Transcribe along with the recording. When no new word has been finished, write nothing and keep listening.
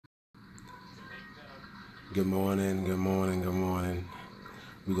Good morning, good morning, good morning.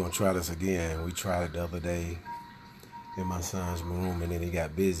 We're going to try this again. We tried it the other day in my son's room and then he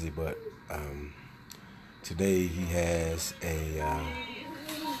got busy, but today he has a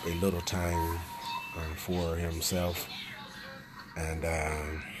little time for himself. And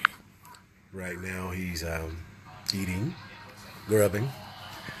right now he's eating, grubbing,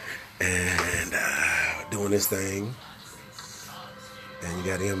 and doing his thing. And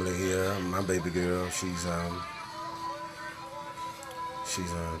you got Emily here, my baby girl. She's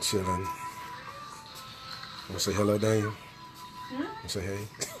chilling. Want to say hello, Daniel? Want to say hey?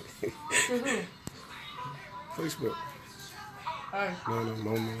 To who? Facebook. Hi. Nana,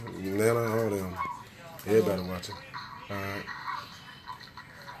 Mama, Nana, all them. Everybody watching. All right.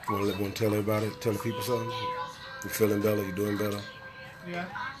 Want to tell everybody, tell the people something? You feeling better? You doing better? Yeah.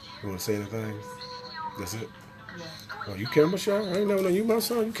 You want to say anything? That's it? Yeah. Oh, you camera shy? I ain't never know you my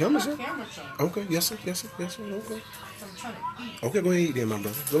son. You camera shy? Camera show. Okay, yes sir, yes sir, yes sir, okay. I'm trying to eat. Okay, go ahead and eat then, my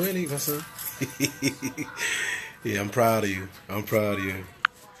brother. Go ahead and eat, my son. Yeah, I'm proud of you. I'm proud of you.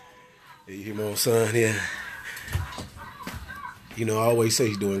 You hear my old son here? You know, I always say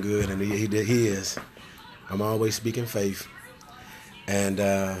he's doing good, and he is. I'm always speaking faith. And,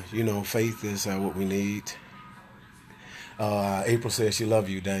 faith is what we need. April says she loves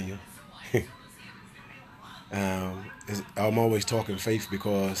you, Daniel. I'm always talking faith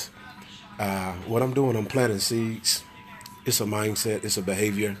because what I'm doing, I'm planting seeds. It's a mindset, it's a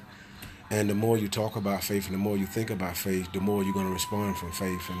behavior. And the more you talk about faith and the more you think about faith, the more you're going to respond from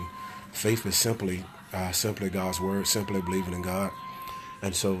faith. And faith is simply God's word, simply believing in God.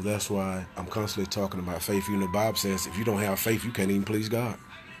 And so that's why I'm constantly talking about faith. You know, the Bible says if you don't have faith, you can't even please God.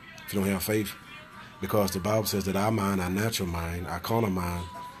 If you don't have faith. Because the Bible says that our mind, our natural mind, our carnal mind,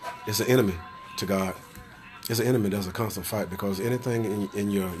 is an enemy to God. It's an enemy. There's a constant fight because anything in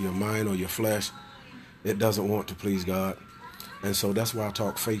your mind or your flesh, it doesn't want to please God. And so that's why I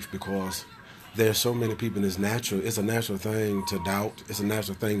talk faith, because there's so many people, and it's natural. It's a natural thing to doubt. It's a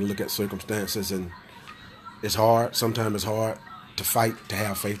natural thing to look at circumstances, and it's hard. Sometimes it's hard to fight, to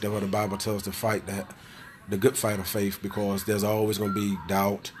have faith. That's what the Bible tells us, to fight the good fight of faith, because there's always going to be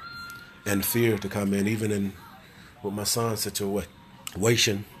doubt and fear to come in. Even in with my son's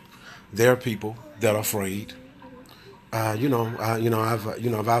situation, there are people that are afraid. I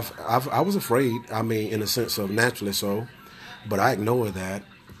was afraid. I mean, in a sense of naturally so. But I ignore that,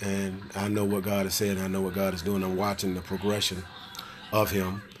 and I know what God has said, and I know what God is doing. I'm watching the progression of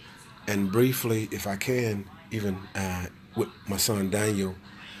him. And briefly, if I can, even with my son Daniel,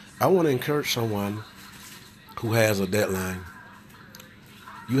 I want to encourage someone who has a deadline.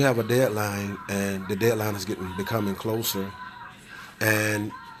 You have a deadline, and the deadline is becoming closer,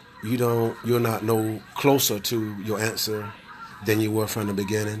 and you're not no closer to your answer than you were from the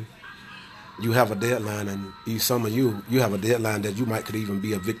beginning. You have a deadline, and some of you have a deadline that you could even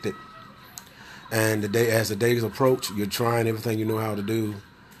be evicted. And as the days approach, you're trying everything you know how to do,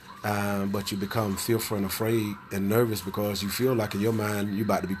 but you become fearful and afraid and nervous because you feel like in your mind you're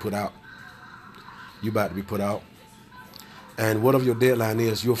about to be put out. You're about to be put out. And whatever your deadline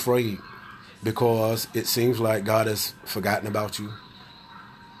is, you're afraid because it seems like God has forgotten about you.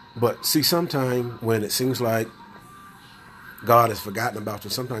 But see, sometimes when it seems like God has forgotten about you,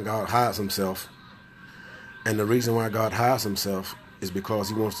 sometimes God hides himself. And the reason why God hides himself is because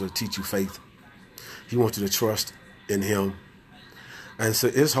he wants to teach you faith. He wants you to trust in him. And so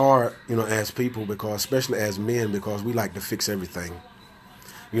it's hard, as people, because especially as men, because we like to fix everything.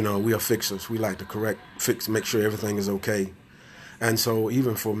 We are fixers. We like to fix, make sure everything is okay. And so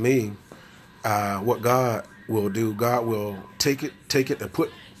even for me, what God will do, God will take it and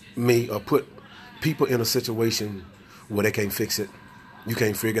put me or put people in a situation where they can't fix it. You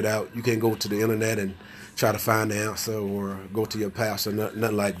can't figure it out. You can't go to the internet and try to find the answer or go to your pastor,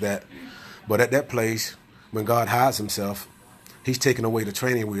 nothing like that. But at that place, when God hides himself, he's taking away the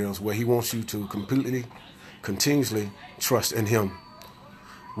training wheels where he wants you to continuously trust in him,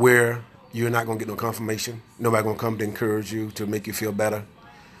 where you're not going to get no confirmation. Nobody going to come to encourage you, to make you feel better.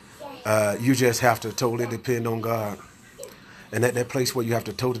 You just have to totally depend on God. And at that place where you have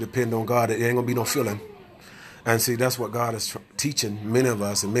to totally depend on God, there ain't going to be no feeling. And see, that's what God is teaching many of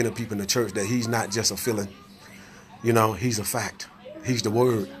us and many people in the church, that he's not just a feeling. He's a fact. He's the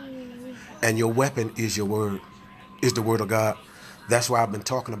word. And your weapon is your word, is the word of God. That's why I've been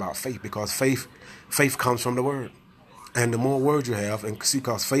talking about faith, because faith comes from the word. And the more words you have, and see,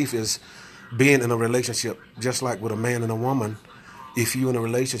 because faith is being in a relationship, just like with a man and a woman. If you're in a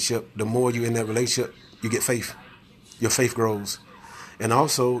relationship, the more you're in that relationship, you get faith. Your faith grows. And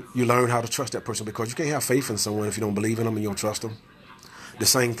also, you learn how to trust that person, because you can't have faith in someone if you don't believe in them and you don't trust them. The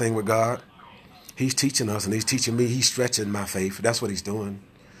same thing with God. He's teaching us and he's teaching me. He's stretching my faith. That's what he's doing.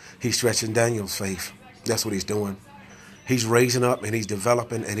 He's stretching Daniel's faith. That's what he's doing. He's raising up and he's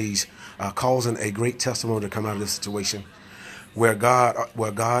developing and he's causing a great testimony to come out of this situation where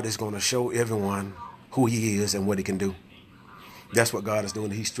God is going to show everyone who he is and what he can do. That's what God is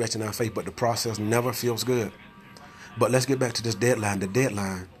doing. He's stretching our faith, but the process never feels good. But let's get back to this deadline. The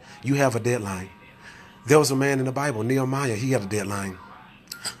deadline. You have a deadline. There was a man in the Bible, Nehemiah. He had a deadline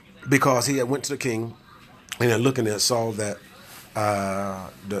because he had went to the king and then looking at saw that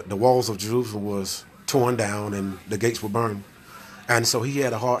the walls of Jerusalem was torn down and the gates were burned. And so he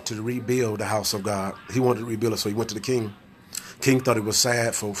had a heart to rebuild the house of God. He wanted to rebuild it, so he went to the king. King thought he was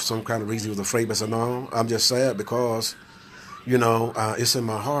sad for some kind of reason. He was afraid, but said, no, I'm just sad because, it's in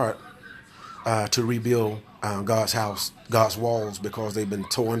my heart to rebuild God's house, God's walls, because they've been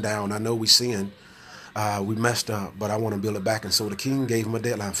torn down. I know we sinned. We messed up, but I want to build it back. And so the king gave him a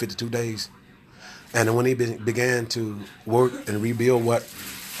deadline, 52 days. And then when he began to work and rebuild what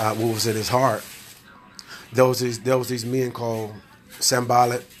was in his heart, there was these men called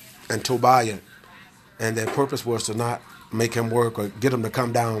Sanballat and Tobiah, and their purpose was to not make him work or get him to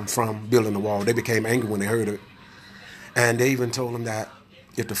come down from building the wall. They became angry when they heard it, and they even told him that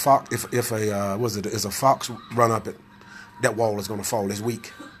if a fox run up it, that wall is going to fall. It's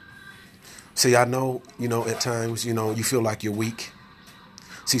weak. See, I know, at times, you feel like you're weak.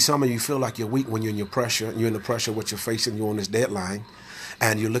 See, some of you feel like you're weak when you're in your pressure. You're in the pressure what you're facing. You're on this deadline.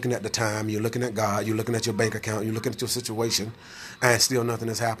 And you're looking at the time. You're looking at God. You're looking at your bank account. You're looking at your situation. And still nothing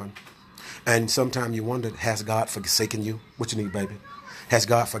has happened. And sometimes you wonder, has God forsaken you? What you need, baby? Has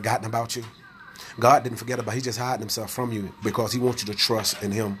God forgotten about you? God didn't forget about you. He just hiding himself from you because he wants you to trust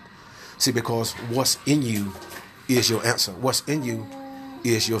in him. See, because what's in you is your answer. What's in you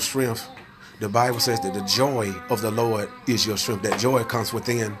is your strength. The Bible says that the joy of the Lord is your strength. That joy comes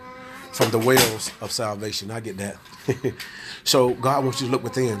within from the wells of salvation. I get that. So God wants you to look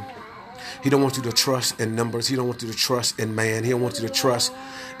within. He don't want you to trust in numbers. He don't want you to trust in man. He don't want you to trust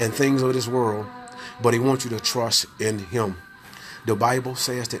in things of this world. But he wants you to trust in him. The Bible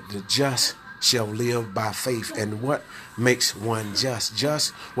says that the just shall live by faith. And what makes one just?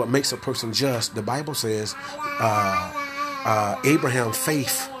 What makes a person just? The Bible says Abraham's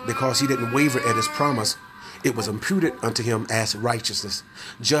faith, because he didn't waver at his promise, it was imputed unto him as righteousness.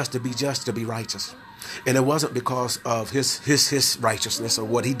 Just to be righteous. And it wasn't because of his righteousness or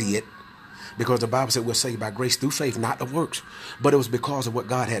what he did, because the Bible said we're saved by grace through faith, not of works. But it was because of what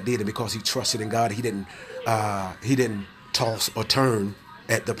God had did, and because he trusted in God. He didn't toss or turn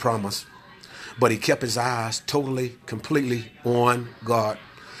at the promise, but he kept his eyes totally, completely on God.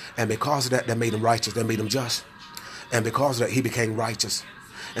 And because of that, that made him righteous. That made him just. And because of that, he became righteous.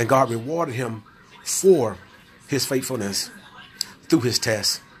 And God rewarded him for his faithfulness through his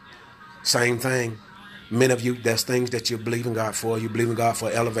test. Same thing. Many of you, there's things that you believe in God for. You believe in God for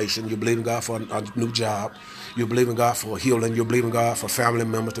elevation. You believe in God for a new job. You believe in God for healing. You believe in God for family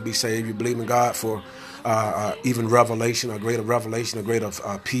members to be saved. You believe in God for even revelation, a greater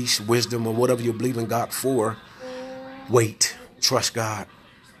peace, wisdom, or whatever you believe in God for. Wait. Trust God.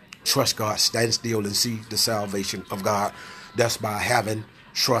 Trust God. Stand still and see the salvation of God. That's by having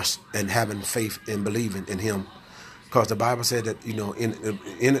trust and having faith and believing in him. Because the Bible said that,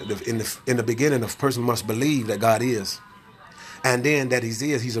 in the beginning, a person must believe that God is. And then that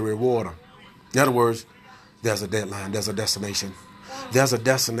he's a rewarder. In other words, there's a deadline. There's a destination. There's a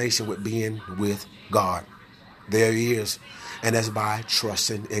destination with being with God. There he is. And that's by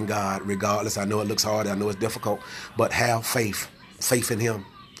trusting in God regardless. I know it looks hard. I know it's difficult. But have faith. Faith in him.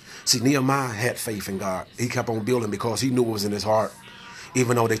 See, Nehemiah had faith in God. He kept on building because he knew what was in his heart.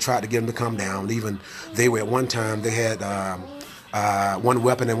 Even though they tried to get him to come down. Even they were at one time, they had one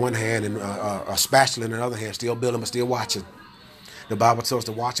weapon in one hand and a spatula in the other hand, still building but still watching. The Bible tells us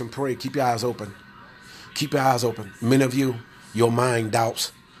to watch and pray. Keep your eyes open. Keep your eyes open. Many of you, your mind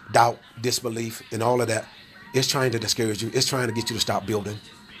doubt, disbelief, and all of that. It's trying to discourage you. It's trying to get you to stop building.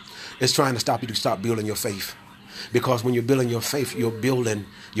 It's trying to stop you to stop building your faith. Because when you're building your faith, you're building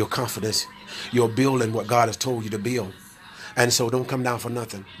your confidence. You're building what God has told you to build. And so don't come down for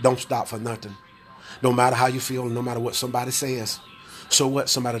nothing. Don't stop for nothing. No matter how you feel, no matter what somebody says. So what?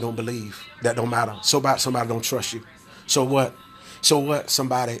 Somebody don't believe. That don't matter. So what? Somebody don't trust you. So what? So what?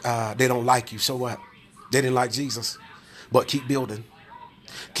 Somebody, they don't like you. So what? They didn't like Jesus. But keep building.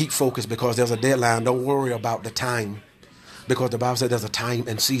 Keep focused because there's a deadline. Don't worry about the time. Because the Bible says there's a time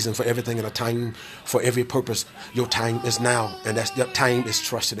and season for everything and a time for every purpose. Your time is now. And that time is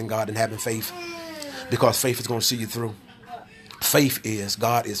trusting in God and having faith. Because faith is going to see you through.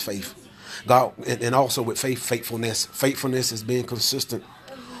 God is faith. God, and also with faith, faithfulness. Faithfulness is being consistent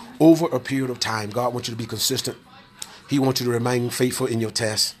over a period of time. God wants you to be consistent. He wants you to remain faithful in your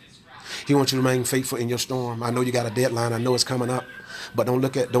test. He wants you to remain faithful in your storm. I know you got a deadline. I know it's coming up, but don't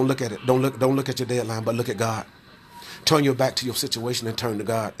look at it. Don't look at your deadline, but look at God. Turn your back to your situation and turn to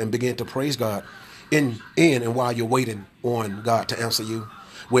God and begin to praise God in and while you're waiting on God to answer you.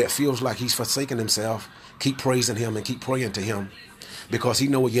 Where it feels like he's forsaken himself, keep praising him and keep praying to him, because he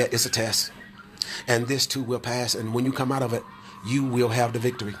knows yet it's a test. And this too will pass. And when you come out of it, you will have the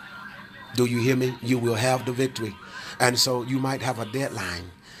victory. Do you hear me? You will have the victory. And so you might have a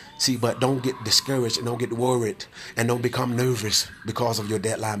deadline. See, but don't get discouraged and don't get worried and don't become nervous because of your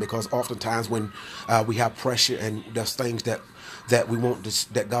deadline. Because oftentimes when we have pressure and there's things that we want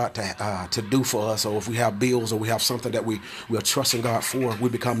that God to do for us, or if we have bills or we have something that we are trusting God for, we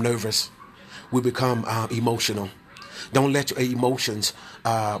become nervous. We become emotional. Don't let your emotions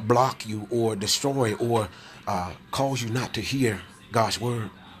block you or destroy or cause you not to hear God's word.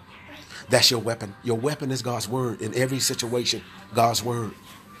 That's your weapon. Your weapon is God's word in every situation. God's word.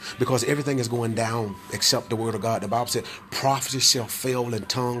 Because everything is going down except the word of God. The Bible said, prophecy shall fail and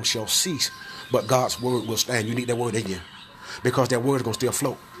tongue shall cease, but God's word will stand. You need that word in you, because that word is going to still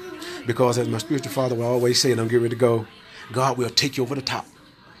float. Because as my spiritual father will always say, and I'm getting ready to go, God will take you over the top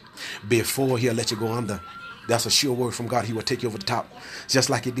before he'll let you go under. That's a sure word from God. He will take you over the top. Just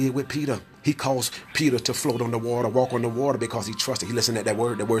like he did with Peter. He caused Peter to float on the water, walk on the water, because he trusted. He listened at that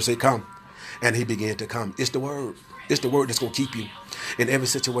word. The word said, come. And he began to come. It's the word. It's the word that's going to keep you. In every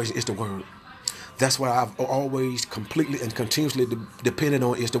situation, it's the word. That's what I've always completely and continuously depended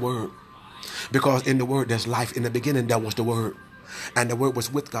on, is the word. Because in the word, there's life. In the beginning, there was the word. And the word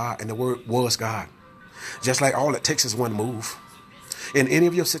was with God, and the word was God. Just like all it takes is one move. In any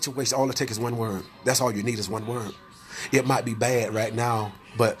of your situations, all it takes is one word. That's all you need is one word. It might be bad right now,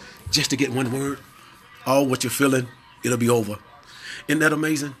 but just to get one word, all what you're feeling, it'll be over. Isn't that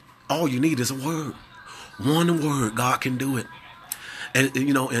amazing? All you need is a word. One word, God can do it. And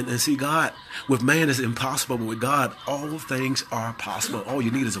you know, and see, God, with man is impossible, but with God, all things are possible. All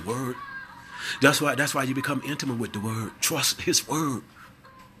you need is a word. That's why you become intimate with the word. Trust his word.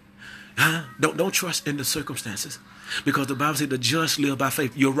 Don't trust in the circumstances. Because the Bible said the just live by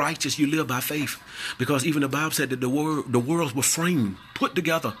faith. You're righteous, you live by faith. Because even the Bible said that the worlds were framed, put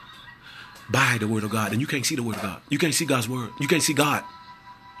together by the word of God. And you can't see the word of God. You can't see God's word. You can't see God.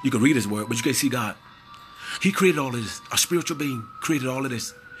 You can read his word, but you can't see God. He created all of this. A spiritual being created all of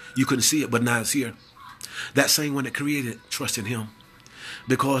this. You couldn't see it, but now it's here. That same one that created it, trust in him.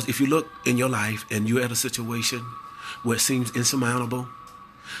 Because if you look in your life and you're at a situation where it seems insurmountable,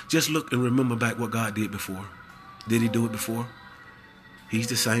 just look and remember back what God did before. Did he do it before? He's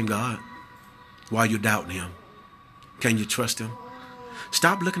the same God. Why are you doubting him? Can you trust him?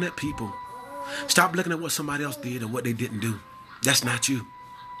 Stop looking at people. Stop looking at what somebody else did and what they didn't do. That's not you.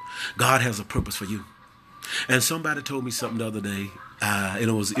 God has a purpose for you. And somebody told me something the other day, and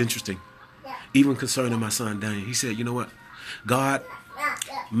it was interesting, even concerning my son Daniel. He said, you know what? God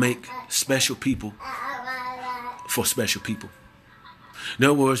make special people for special people. In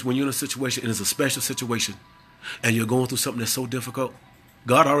other words, when you're in a situation, and it's a special situation, and you're going through something that's so difficult,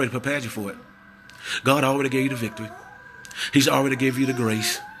 God already prepared you for it. God already gave you the victory. He's already gave you the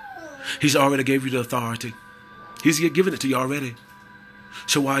grace. He's already gave you the authority. He's given it to you already.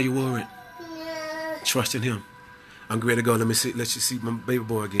 So why are you worried? Trust in him. I'm ready to go. Let you see my baby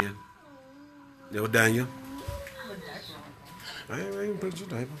boy again. Yo, Daniel. I ain't even put your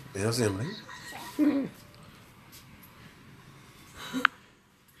diaper. There's Emily. Can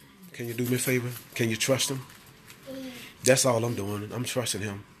you do me a favor? Can you trust him? That's all I'm doing. I'm trusting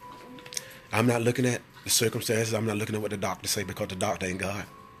him. I'm not looking at the circumstances. I'm not looking at what the doctor say, because the doctor ain't God.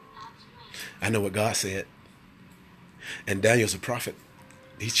 I know what God said. And Daniel's a prophet.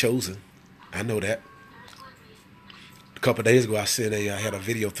 He's chosen. I know that. A couple of days ago, I had a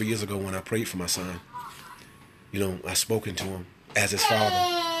video 3 years ago when I prayed for my son. You know, I spoke into him as his father.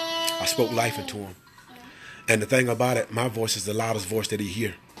 I spoke life into him. And the thing about it, my voice is the loudest voice that he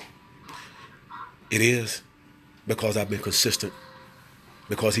hear. It is, because I've been consistent.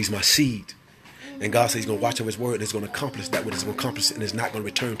 Because he's my seed. And God says he's going to watch over his word, and it's going to accomplish that what it's going to accomplish, and it's not going to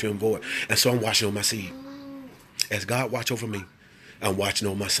return to him void. And so I'm watching on my seed. As God watch over me, I'm watching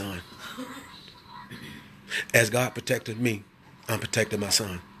on my son. As God protected me, I'm protecting my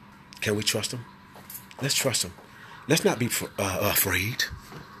son. Can we trust him? Let's trust him. Let's not be afraid.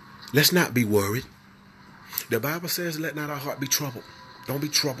 Let's not be worried. The Bible says, let not our heart be troubled. Don't be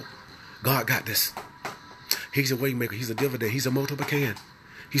troubled. God got this. He's a way maker. He's a dividend. He's a multiplier.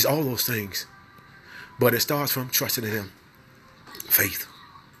 He's all those things. But it starts from trusting in him. Faith.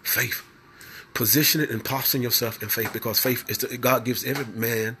 Faith. Position it and posture yourself in faith, because faith is God gives every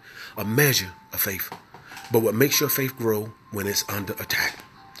man a measure of faith. But what makes your faith grow when it's under attack?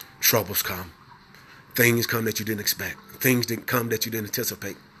 Troubles come. Things come that you didn't expect. Things didn't come that you didn't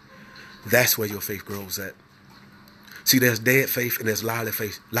anticipate. That's where your faith grows at. See, there's dead faith and there's lively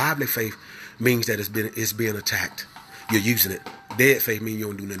faith. Lively faith means that it's being attacked. You're using it. Dead faith means you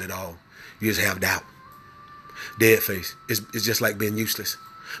don't do nothing at all. You just have doubt. Dead faith is just like being useless.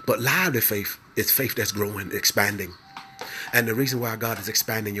 But lively faith is faith that's growing, expanding. And the reason why God is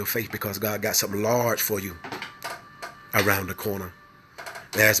expanding your faith, because God got something large for you around the corner.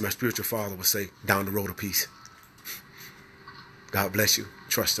 As my spiritual father would say, down the road of peace. God bless you.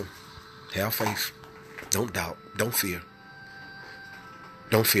 Trust him. Have faith. Don't doubt. Don't fear.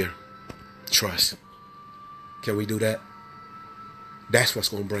 Don't fear. Trust. Can we do that? That's what's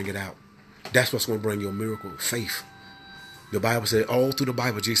going to bring it out. That's what's going to bring your miracle. Faith. The Bible said, all through the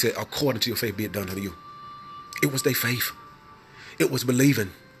Bible, Jesus said, according to your faith be it done unto you. It was their faith. It was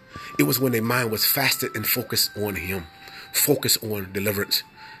believing. It was when their mind was fasted and focused on him. Focused on deliverance.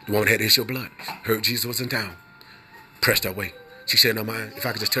 The woman had the issue of blood. Heard Jesus was in town. Pressed her way. She said, no, mind, if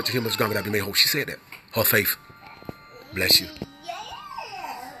I could just touch him, it's gone, I'd be made whole. She said that. Her faith. Bless you.